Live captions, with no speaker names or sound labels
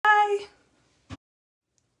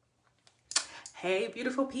Hey,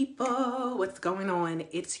 beautiful people, what's going on?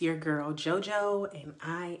 It's your girl JoJo, and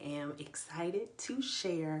I am excited to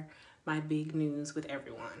share my big news with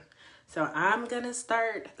everyone. So I'm gonna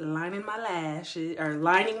start lining my lashes or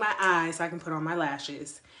lining my eyes so I can put on my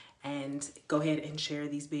lashes and go ahead and share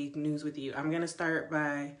these big news with you. I'm gonna start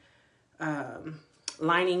by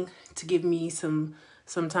lining to give me some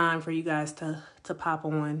time for you guys to pop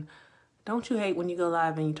on. Don't you hate when you go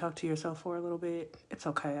live and you talk to yourself for a little bit? It's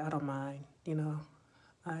okay. I don't mind.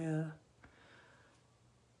 I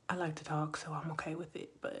like to talk, so I'm okay with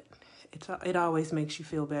it. But it always makes you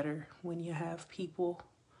feel better when you have people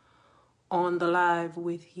on the live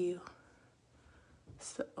with you.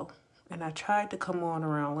 So, and I tried to come on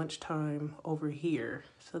around lunchtime over here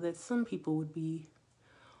so that some people would be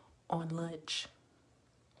on lunch.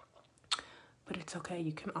 But it's okay.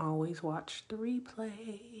 You can always watch the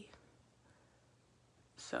replay.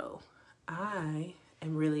 So I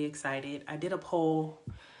am really excited. I did a poll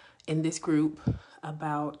in this group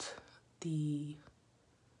about the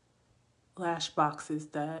lash boxes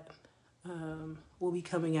that will be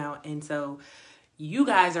coming out. And so you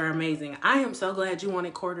guys are amazing. I am so glad you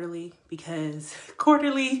wanted quarterly because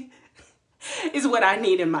quarterly is what I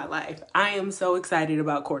need in my life. I am so excited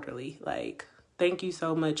about quarterly. Like, thank you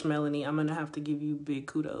so much, Melanie. I'm going to have to give you big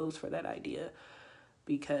kudos for that idea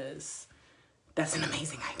because that's an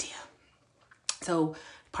amazing idea. So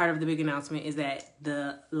part of the big announcement is that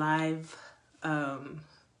the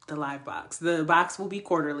box will be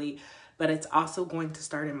quarterly, but it's also going to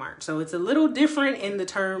start in March. So it's a little different in the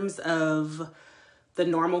terms of the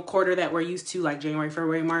normal quarter that we're used to, like January,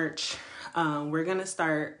 February, March. We're going to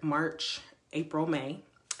start March, April, May,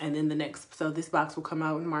 and then so this box will come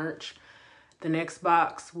out in March. The next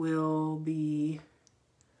box will be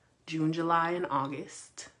June, July, and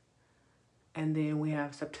August. And then we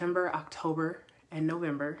have September, October, and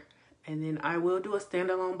November. And then I will do a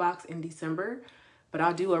standalone box in December, but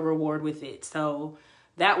I'll do a reward with it. So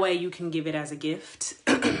that way you can give it as a gift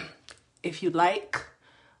if you'd like.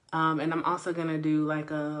 And I'm also going to do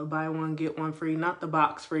like a buy one, get one free. Not the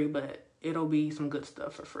box free, but it'll be some good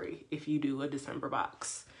stuff for free if you do a December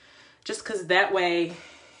box. Just because that way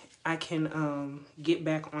I can get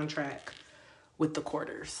back on track with the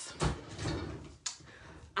quarters.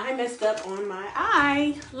 I messed up on my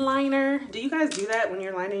eyeliner. Do you guys do that when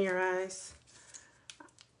you're lining your eyes?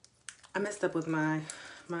 I messed up with my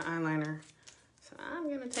eyeliner. So I'm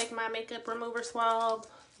going to take my makeup remover swab,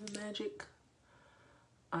 the magic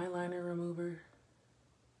eyeliner remover,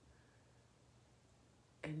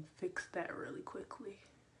 and fix that really quickly.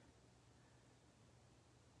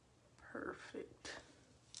 Perfect.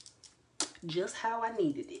 Just how I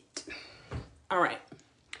needed it. All right.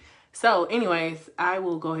 So anyways, I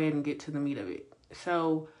will go ahead and get to the meat of it.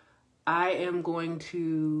 So I am going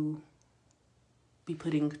to be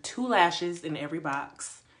putting 2 lashes in every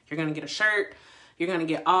box. You're going to get a shirt. You're going to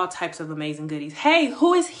get all types of amazing goodies. Hey,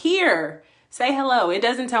 who is here? Say hello. It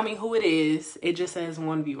doesn't tell me who it is. It just says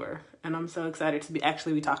 1 viewer. And I'm so excited to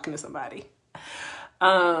actually be talking to somebody.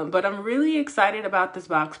 But I'm really excited about this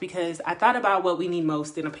box because I thought about what we need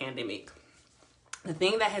most in a pandemic. The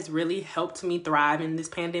thing that has really helped me thrive in this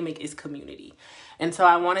pandemic is community. And so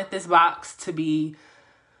I wanted this box to be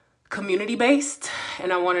community-based,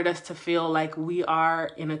 and I wanted us to feel like we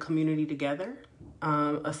are in a community together,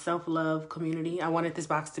 a self-love community. I wanted this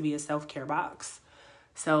box to be a self-care box.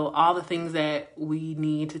 So all the things that we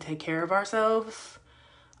need to take care of ourselves,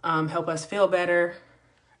 help us feel better,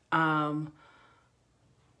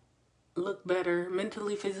 look better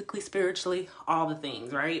mentally, physically, spiritually, all the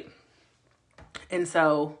things, right? And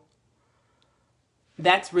so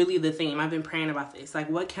that's really the theme. I've been praying about this. Like,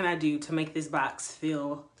 what can I do to make this box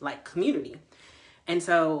feel like community? And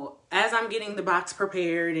so as I'm getting the box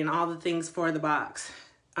prepared and all the things for the box,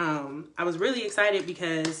 I was really excited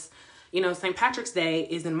because, St. Patrick's Day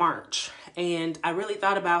is in March. And I really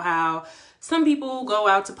thought about how some people go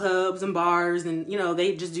out to pubs and bars and,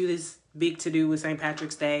 they just do this big to-do with St.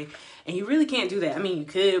 Patrick's Day. And you really can't do that. I mean, you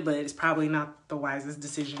could, but it's probably not the wisest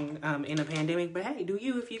decision in a pandemic. But hey, do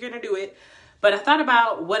you if you're going to do it. But I thought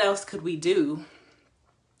about what else could we do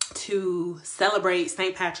to celebrate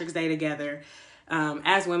St. Patrick's Day together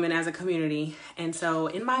as women, as a community. And so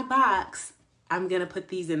in my box, I'm going to put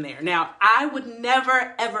these in there. Now, I would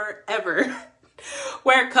never, ever, ever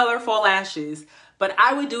wear colorful lashes, but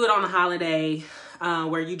I would do it on a holiday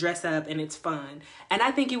where you dress up and it's fun. And I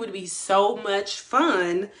think it would be so much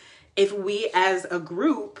fun if we as a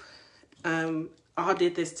group all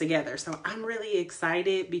did this together. So I'm really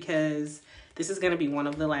excited because this is going to be one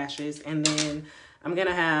of the lashes. And then I'm going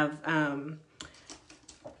to have,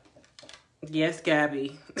 yes,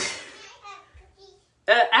 Gabby.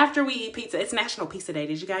 After we eat pizza, it's National Pizza Day.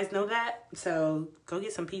 Did you guys know that? So go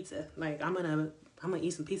get some pizza. Like I'm gonna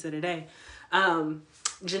eat some pizza today. Janine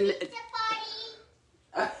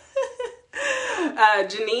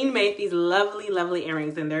made these lovely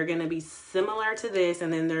earrings, and they're gonna be similar to this.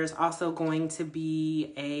 And then there's also going to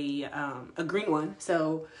be a green one,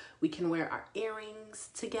 so we can wear our earrings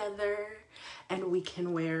together, and we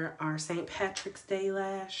can wear our St. Patrick's Day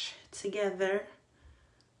lash together.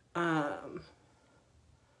 Let's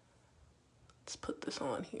put this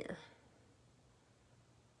on here.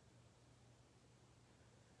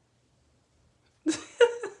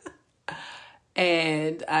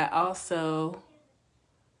 And I also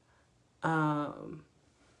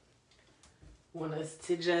want us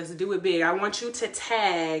to just do it big. I want you to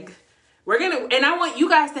tag. And I want you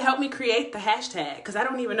guys to help me create the hashtag, because I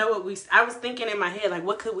don't even know what I was thinking in my head, like,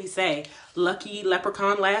 what could we say? Lucky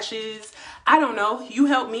leprechaun lashes? I don't know. You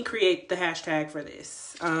help me create the hashtag for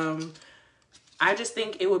this. I just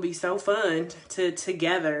think it would be so fun to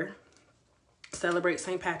together celebrate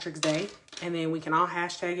St. Patrick's Day, and then we can all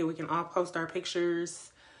hashtag it. We can all post our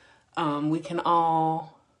pictures. We can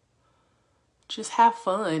all just have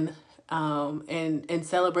fun and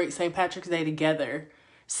celebrate St. Patrick's Day together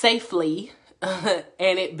safely, and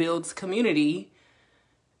it builds community.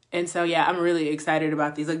 And so, yeah, I'm really excited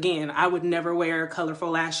about these. Again, I would never wear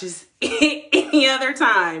colorful lashes any other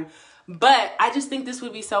time, but I just think this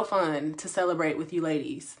would be so fun to celebrate with you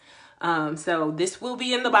ladies. So this will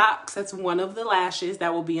be in the box. That's one of the lashes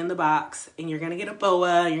that will be in the box, and you're going to get a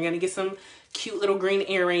boa. You're going to get some cute little green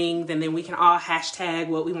earrings, and then we can all hashtag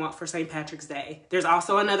what we want for St. Patrick's Day. There's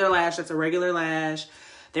also another lash that's a regular lash.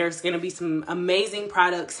 There's going to be some amazing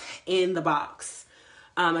products in the box.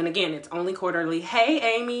 And again, it's only quarterly. Hey,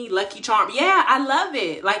 Amy, Lucky Charm. Yeah, I love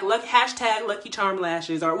it. Like, hashtag Lucky Charm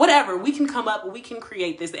lashes or whatever. We can come up, we can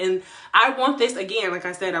create this. And I want this, again, like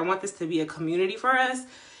I said, I want this to be a community for us.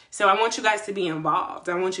 So I want you guys to be involved.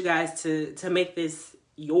 I want you guys to make this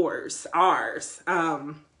yours, ours.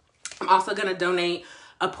 I'm also going to donate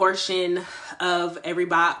a portion of every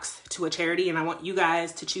box to a charity, and I want you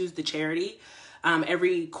guys to choose the charity.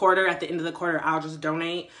 Every quarter, at the end of the quarter, I'll just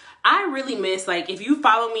donate. I really miss, like, if you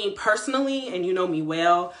follow me personally and you know me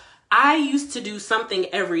well, I used to do something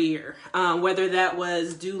every year, whether that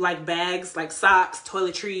was do like bags, like socks,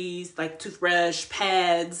 toiletries, like toothbrush,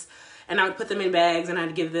 pads, and I would put them in bags and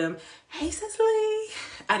I'd give them, hey, Cicely,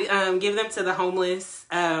 I'd give them to the homeless.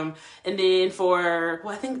 And then for,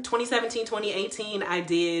 well, I think 2017, 2018, I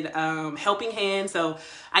did Helping Hand. So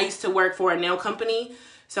I used to work for a nail company.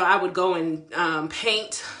 So I would go and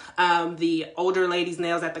paint the older ladies'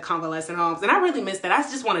 nails at the convalescent homes. And I really miss that. I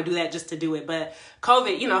just want to do that just to do it. But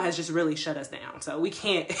COVID, has just really shut us down. So we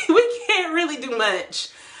can't really do much.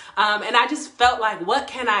 And I just felt like, what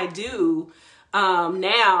can I do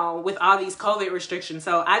now with all these COVID restrictions?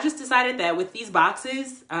 So I just decided that with these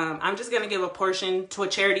boxes, I'm just going to give a portion to a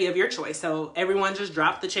charity of your choice. So everyone just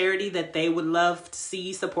drop the charity that they would love to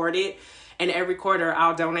see supported. And every quarter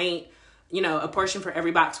I'll donate, a portion for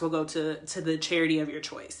every box will go to the charity of your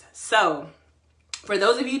choice. So for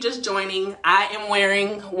those of you just joining, I am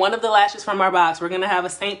wearing one of the lashes from our box. We're going to have a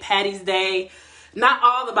St. Patty's Day. Not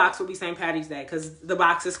all the box will be St. Patty's Day because the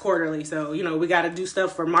box is quarterly. So, we got to do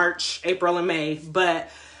stuff for March, April, and May. But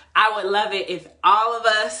I would love it if all of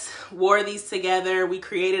us wore these together. We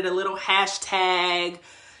created a little hashtag.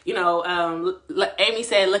 Amy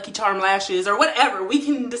said Lucky Charm lashes or whatever. We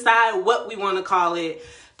can decide what we want to call it.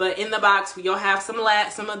 But in the box, you'll have some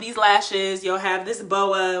of these lashes. You'll have this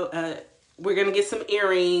boa. We're going to get some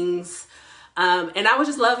earrings. And I would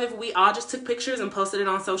just love if we all just took pictures and posted it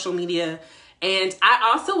on social media. And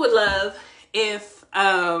I also would love if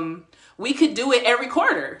we could do it every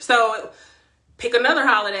quarter. So pick another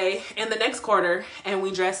holiday in the next quarter and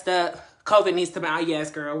we dressed up. COVID needs to be out. Yes,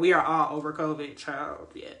 girl. We are all over COVID, child.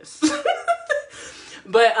 Yes.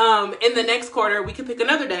 But in the next quarter, we could pick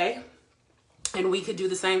another day. And we could do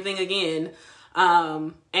the same thing again.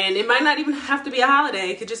 And it might not even have to be a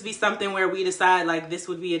holiday. It could just be something where we decide, like, this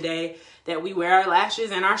would be a day that we wear our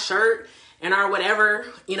lashes and our shirt and our whatever,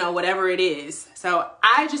 whatever it is. So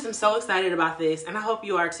I just am so excited about this. And I hope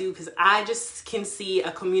you are too, because I just can see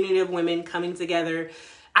a community of women coming together.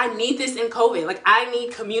 I need this in COVID. Like, I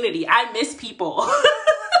need community. I miss people.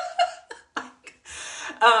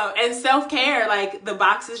 And self-care, like, the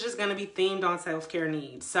box is just going to be themed on self-care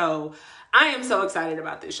needs. So I am so excited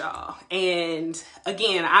about this, y'all. And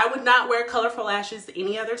again, I would not wear colorful lashes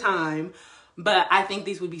any other time, but I think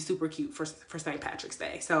these would be super cute for St. Patrick's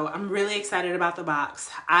Day. So I'm really excited about the box.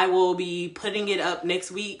 I will be putting it up next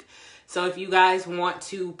week. So if you guys want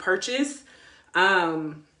to purchase,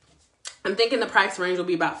 I'm thinking the price range will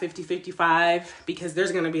be about $50-$55 because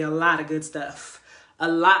there's going to be a lot of good stuff. A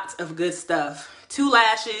lot of good stuff. 2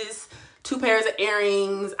 lashes, 2 pairs of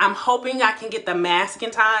earrings. I'm hoping I can get the mask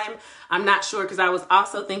in time. I'm not sure because I was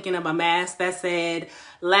also thinking of a mask that said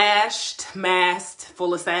lashed, masked,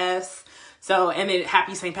 full of sass. So, and then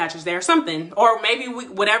Happy St. Patrick's Day or something. Or maybe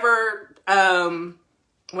whatever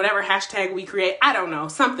hashtag we create. I don't know,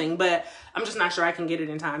 something. But I'm just not sure I can get it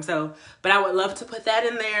in time. So, but I would love to put that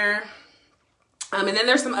in there. And then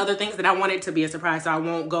there's some other things that I want it to be a surprise, so I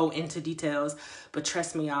won't go into details. But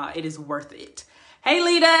trust me, y'all, it is worth it. Hey,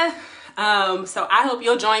 Lita. So I hope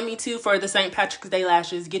you'll join me too for the St. Patrick's Day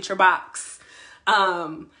lashes. Get your box.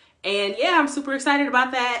 And yeah, I'm super excited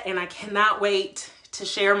about that. And I cannot wait to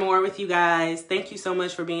share more with you guys. Thank you so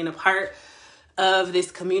much for being a part of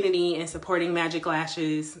this community and supporting Magic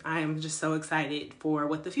Lashes. I am just so excited for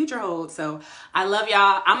what the future holds. So I love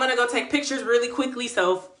y'all. I'm gonna go take pictures really quickly,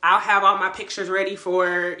 so I'll have all my pictures ready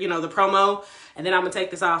for, you know, the promo, and then I'm gonna take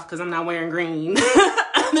this off because I'm not wearing green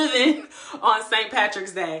other than on St.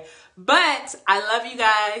 Patrick's Day. But I love you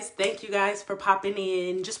guys. Thank you guys for popping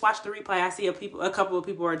in. Just watch the replay. I see a couple of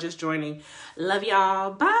people are just joining. Love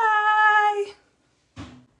y'all. Bye.